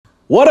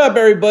What up,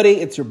 everybody?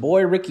 It's your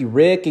boy Ricky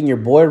Rick, and your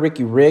boy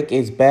Ricky Rick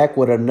is back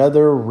with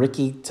another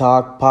Ricky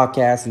Talk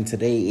podcast. And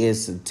today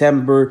is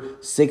September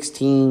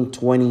 16,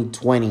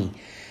 2020.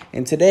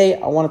 And today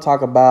I want to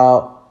talk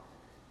about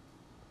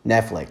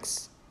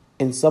Netflix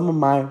and some of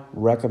my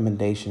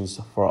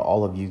recommendations for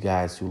all of you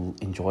guys who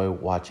enjoy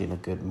watching a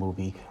good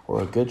movie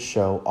or a good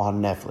show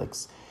on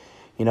Netflix.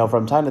 You know,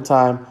 from time to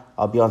time,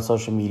 I'll be on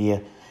social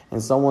media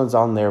and someone's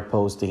on there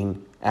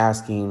posting,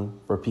 asking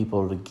for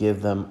people to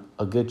give them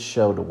a good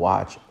show to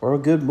watch or a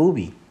good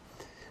movie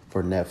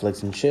for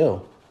Netflix and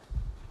chill.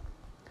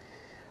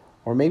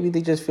 Or maybe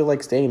they just feel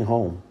like staying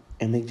home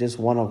and they just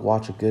want to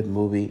watch a good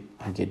movie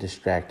and get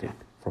distracted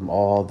from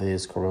all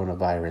this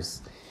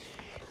coronavirus.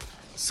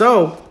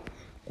 So,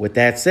 with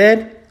that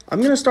said, I'm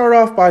going to start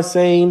off by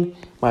saying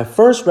my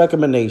first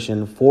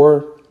recommendation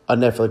for a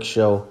Netflix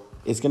show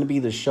is going to be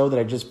the show that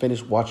I just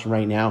finished watching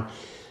right now,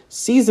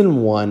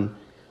 Season 1.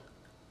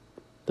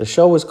 The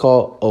show is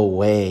called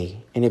Away.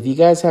 And if you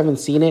guys haven't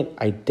seen it,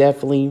 I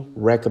definitely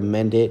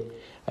recommend it.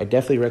 I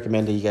definitely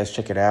recommend that you guys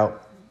check it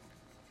out.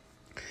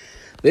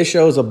 This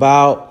show is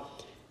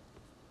about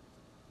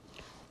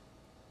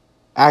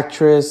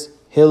actress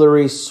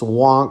Hilary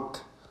Swank.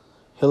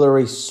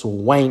 Hilary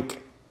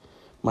Swank.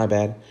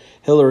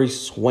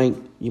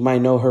 You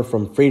might know her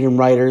from Freedom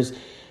Writers, $1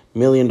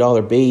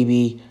 Million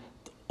Baby,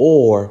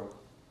 or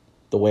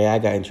the way I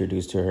got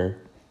introduced to her,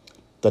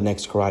 The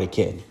Next Karate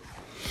Kid.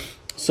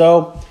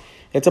 So,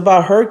 it's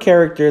about her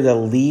character that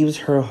leaves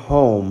her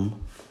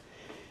home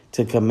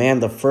to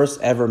command the first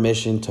ever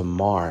mission to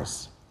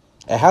Mars.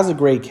 It has a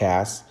great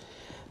cast.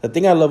 The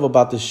thing I love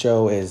about this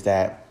show is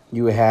that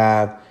you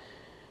have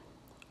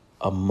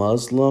a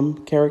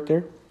Muslim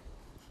character,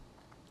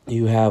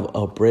 you have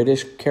a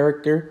British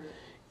character,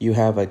 you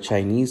have a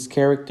Chinese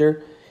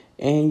character,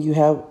 and you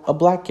have a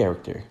black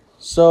character.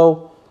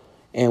 So,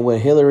 and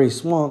with Hilary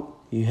Swank,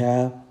 you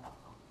have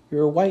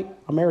your white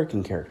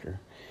American character.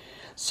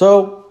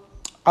 So,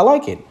 I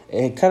like it.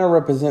 It kind of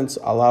represents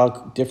a lot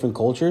of different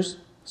cultures.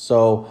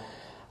 So,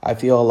 I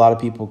feel a lot of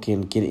people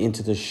can get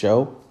into the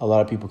show. A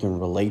lot of people can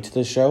relate to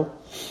the show,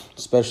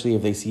 especially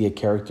if they see a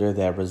character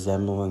that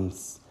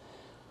resembles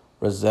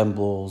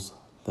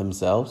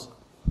themselves.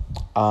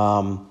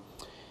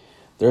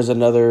 There's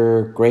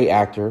another great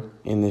actor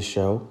in this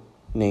show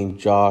named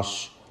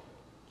Josh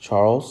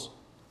Charles.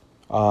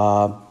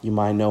 You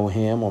might know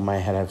him or might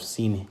have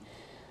seen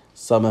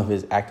some of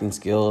his acting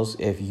skills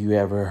if you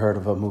ever heard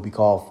of a movie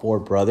called Four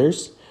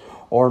Brothers,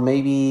 or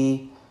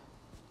maybe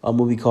a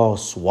movie called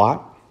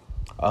SWAT.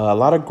 A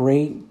lot of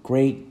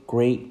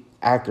great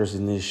actors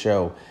in this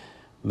show.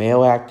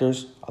 Male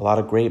actors, a lot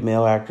of great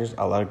male actors,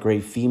 a lot of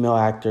great female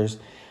actors.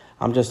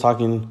 I'm just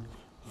talking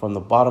from the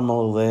bottom of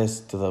the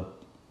list to the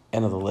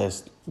end of the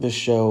list. This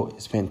show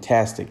is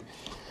fantastic.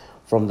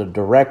 From the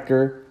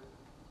director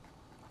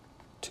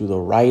to the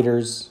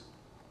writers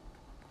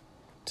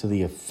to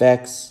the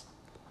effects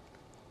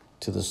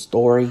to the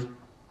story.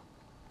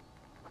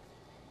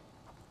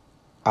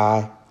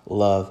 I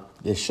love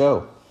this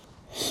show.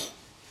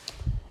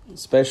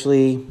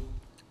 Especially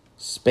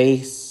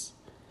space,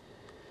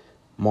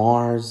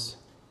 Mars,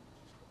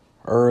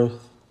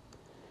 Earth,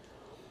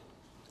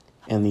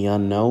 and the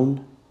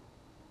unknown.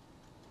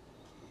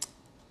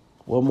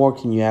 What more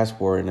can you ask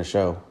for in a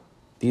show?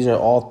 These are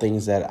all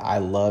things that I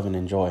love and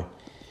enjoy.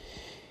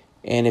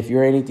 And if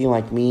you're anything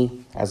like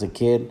me as a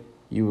kid,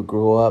 you would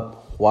grow up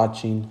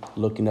watching,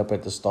 looking up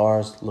at the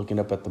stars, looking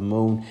up at the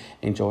moon,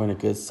 enjoying a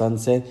good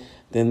sunset,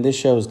 then this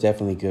show is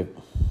definitely good.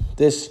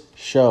 This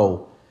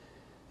show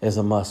is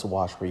a must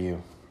watch for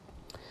you.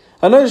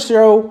 Another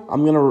show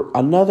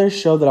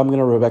that I'm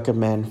gonna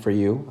recommend for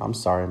you. I'm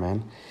sorry,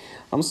 man.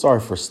 I'm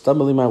sorry for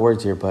stumbling my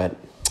words here, but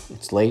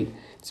it's late.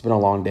 It's been a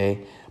long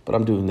day, but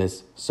I'm doing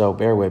this, so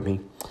bear with me.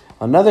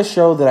 Another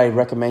show that I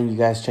recommend you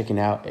guys checking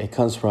out, it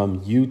comes from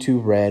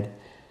YouTube Red.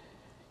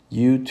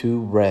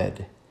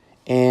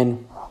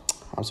 And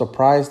I'm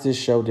surprised this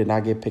show did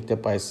not get picked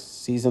up by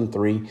season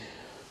 3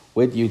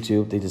 with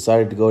YouTube. They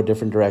decided to go a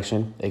different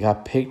direction. They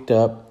got picked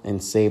up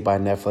and saved by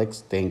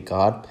Netflix, thank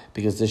God,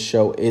 because this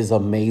show is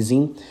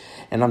amazing.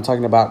 And I'm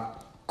talking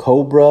about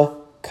Cobra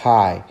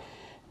Kai.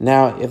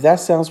 Now, if that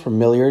sounds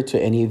familiar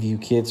to any of you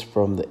kids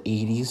from the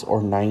 80s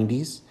or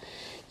 90s,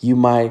 you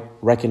might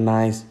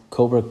recognize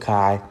Cobra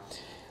Kai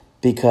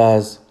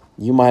because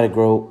you might have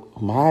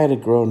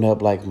grown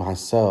up like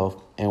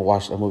myself and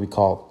watched a movie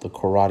called The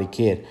Karate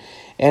Kid.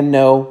 And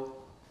no,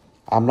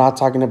 I'm not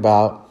talking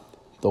about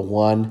the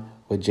one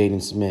with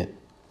Jaden Smith,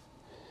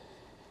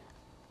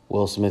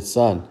 Will Smith's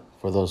son,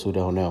 for those who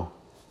don't know.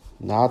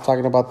 Not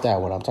talking about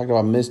that one. I'm talking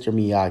about Mr.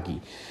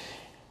 Miyagi,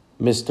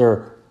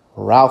 Mr.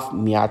 Ralph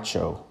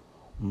Macchio.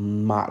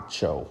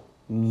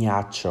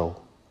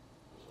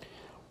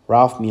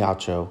 Ralph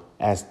Macchio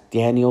as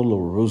Daniel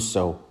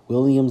LaRusso,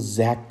 William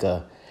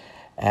Zabka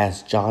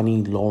as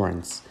Johnny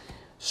Lawrence.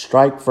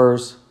 Strike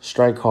first,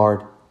 strike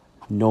hard,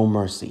 no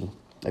mercy.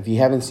 If you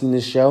haven't seen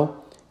this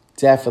show,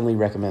 definitely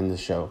recommend this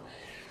show.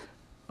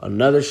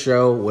 Another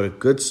show with a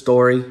good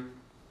story,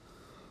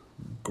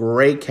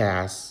 great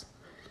cast,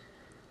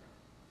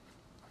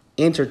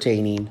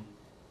 entertaining,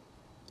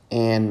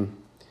 and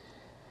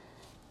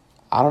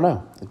I don't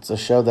know. It's a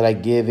show that I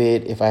give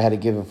it, if I had to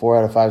give it 4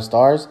 out of 5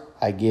 stars,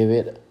 I give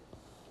it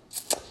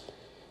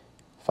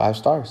 5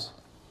 stars,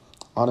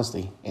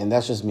 honestly. And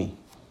that's just me.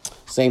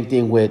 Same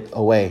thing with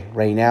Away.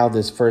 Right now,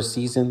 this first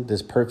season,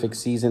 this perfect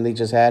season they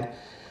just had,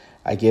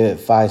 I give it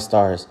 5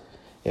 stars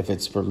if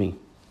it's for me.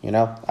 You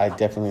know, I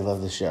definitely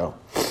love the show.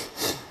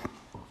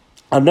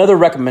 Another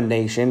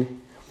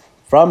recommendation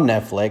from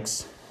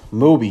Netflix,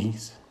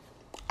 movies,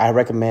 I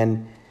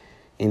recommend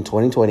in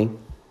 2020,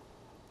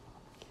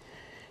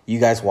 you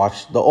guys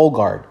watch The Old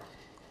Guard,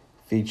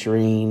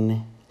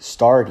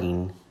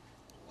 starring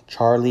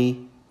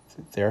Charlie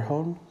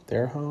Theron.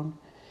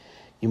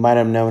 You might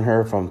have known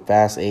her from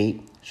Fast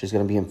 8. She's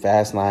going to be in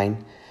Fast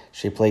 9.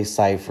 She plays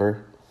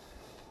Cypher.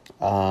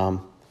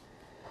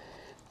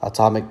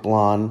 Atomic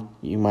Blonde.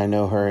 You might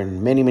know her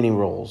in many, many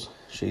roles.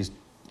 She's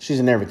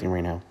in everything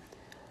right now.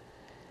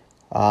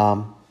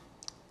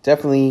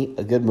 Definitely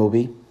a good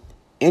movie.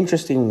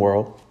 Interesting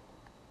world.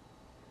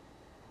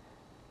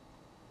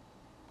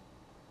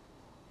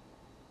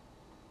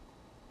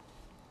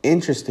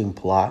 Interesting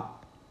plot.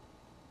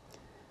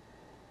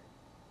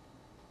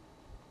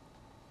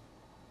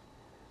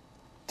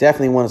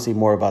 Definitely want to see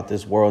more about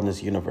this world and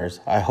this universe.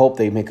 I hope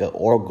they make the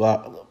Old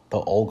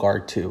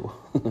Guard 2.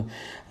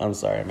 I'm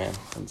sorry, man.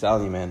 I'm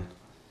telling you, man.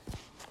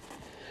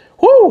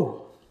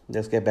 Woo!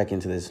 Let's get back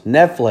into this.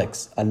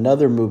 Netflix,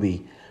 another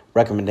movie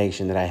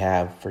recommendation that I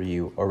have for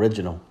you,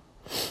 original,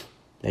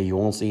 that you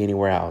won't see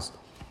anywhere else.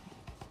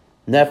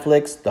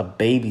 Netflix, The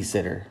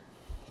Babysitter.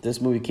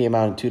 This movie came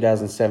out in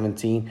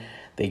 2017.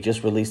 They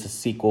just released a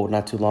sequel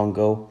not too long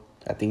ago.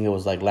 I think it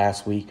was like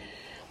last week.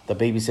 The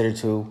Babysitter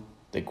 2,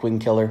 The Queen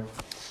Killer.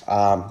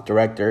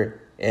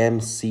 Director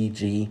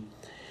MCG,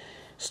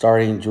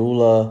 starring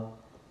Judah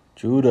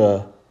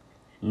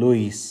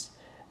Lewis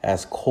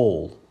as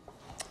Cole.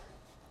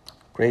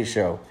 Great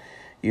show.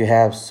 You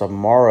have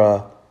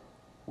Samara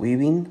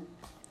Weaving.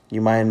 You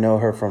might know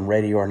her from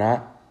Ready or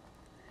Not,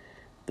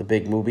 the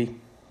big movie.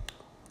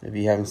 If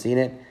you haven't seen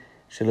it,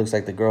 she looks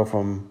like the girl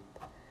from...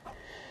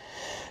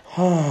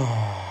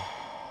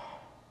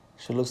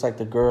 She looks like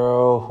the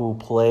girl who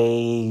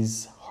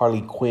plays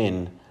Harley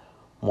Quinn,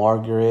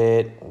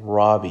 Margaret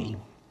Robbie.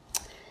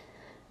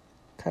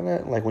 Kind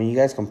of like when you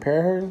guys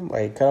compare her,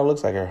 like kind of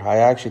looks like her. I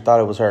actually thought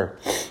it was her.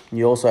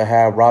 You also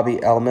have Robbie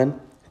Ellman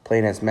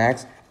playing as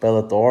Max,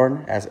 Bella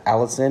Thorne as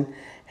Allison,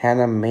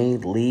 Hannah Mae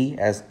Lee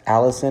as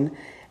Allison,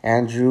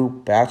 Andrew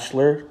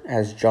Bachelor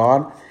as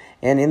John,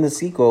 and in the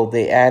sequel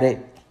they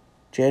added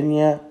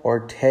Jenna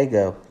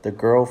Ortega, the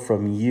girl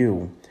from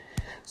You.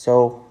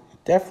 So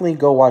definitely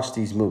go watch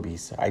these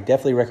movies. I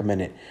definitely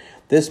recommend it.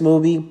 This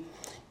movie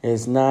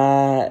is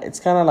not, it's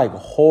kind of like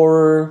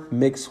horror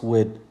mixed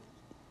with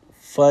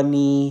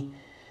funny,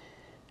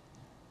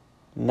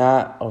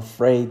 not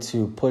afraid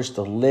to push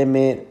the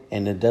limit,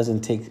 and it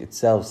doesn't take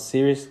itself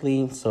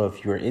seriously. So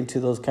if you're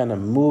into those kind of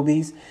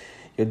movies,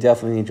 you'll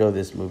definitely enjoy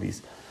this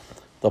movies.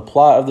 The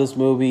plot of this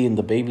movie and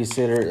The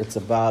Babysitter, it's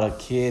about a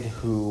kid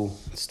who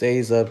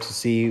stays up to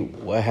see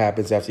what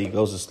happens after he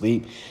goes to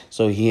sleep.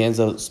 So he ends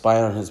up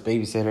spying on his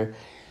babysitter,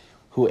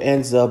 who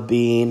ends up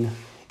being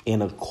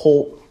in a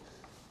cult.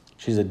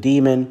 She's a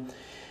demon,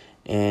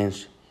 and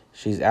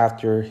she's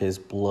after his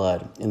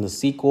blood. In the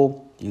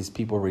sequel, these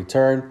people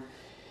return.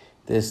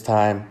 This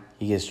time,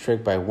 he gets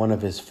tricked by one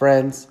of his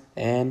friends,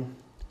 and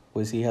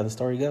we'll see how the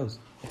story goes.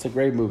 It's a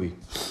great movie.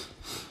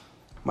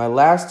 My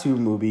last 2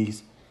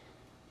 movies,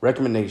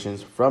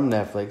 recommendations from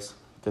Netflix,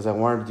 because I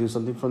wanted to do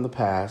something from the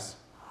past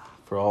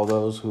for all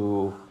those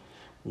who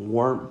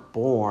weren't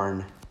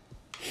born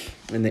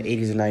in the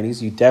 80s and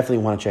 90s. You definitely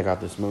want to check out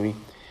this movie.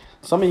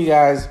 Some of you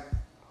guys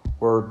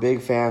were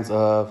big fans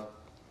of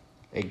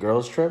A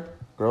Girls Trip,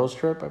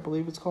 I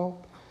believe it's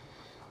called.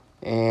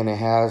 And it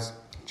has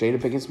Jada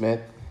Pinkett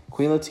Smith,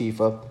 Queen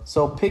Latifah.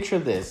 So picture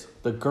this.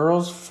 The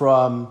girls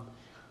from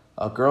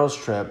A Girls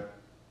Trip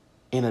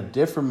in a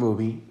different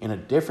movie, in a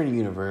different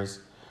universe,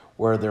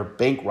 where they're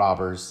bank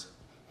robbers.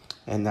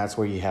 And that's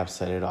where you have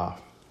Set It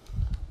Off.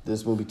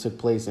 This movie took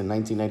place in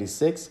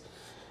 1996.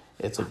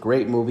 It's a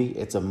great movie.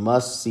 It's a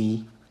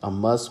must-see, a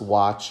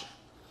must-watch.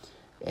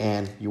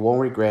 And you won't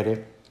regret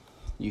it.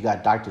 You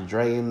got Dr.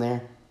 Dre in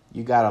there.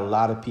 You got a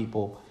lot of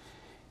people.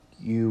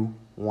 You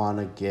want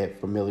to get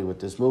familiar with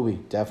this movie.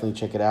 Definitely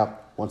check it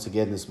out. Once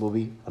again, this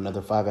movie,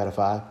 another 5 out of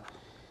 5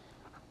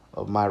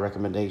 of my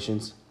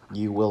recommendations.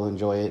 You will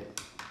enjoy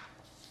it.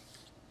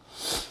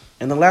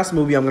 And the last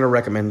movie I'm going to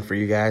recommend for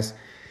you guys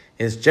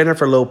is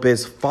Jennifer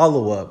Lopez's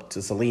follow-up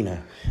to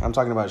Selena. I'm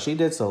talking about, she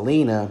did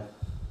Selena,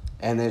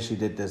 and then she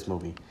did this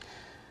movie.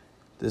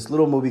 This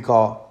little movie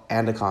called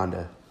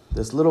Anaconda.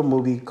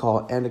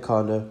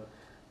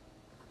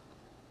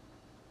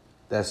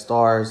 That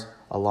stars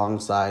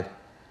alongside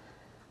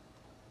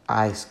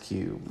Ice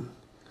Cube.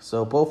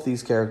 So both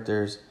these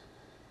characters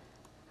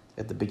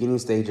at the beginning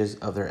stages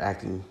of their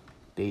acting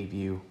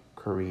debut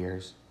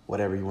careers,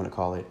 whatever you want to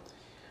call it.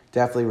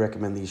 Definitely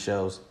recommend these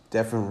shows.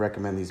 Definitely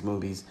recommend these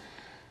movies.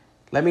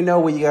 Let me know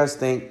what you guys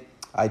think.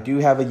 I do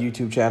have a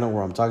YouTube channel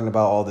where I'm talking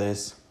about all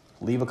this.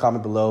 Leave a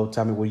comment below.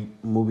 Tell me what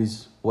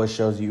movies, what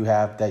shows you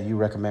have that you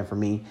recommend for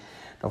me.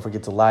 Don't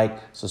forget to like,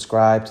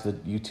 subscribe to the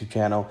YouTube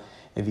channel.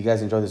 If you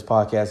guys enjoy this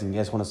podcast and you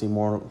guys want to see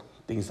more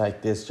things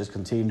like this, just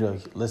continue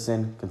to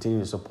listen, continue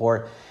to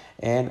support.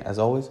 And as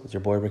always, it's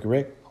your boy Ricky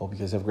Rick. Hope you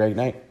guys have a great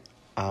night.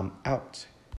 I'm out.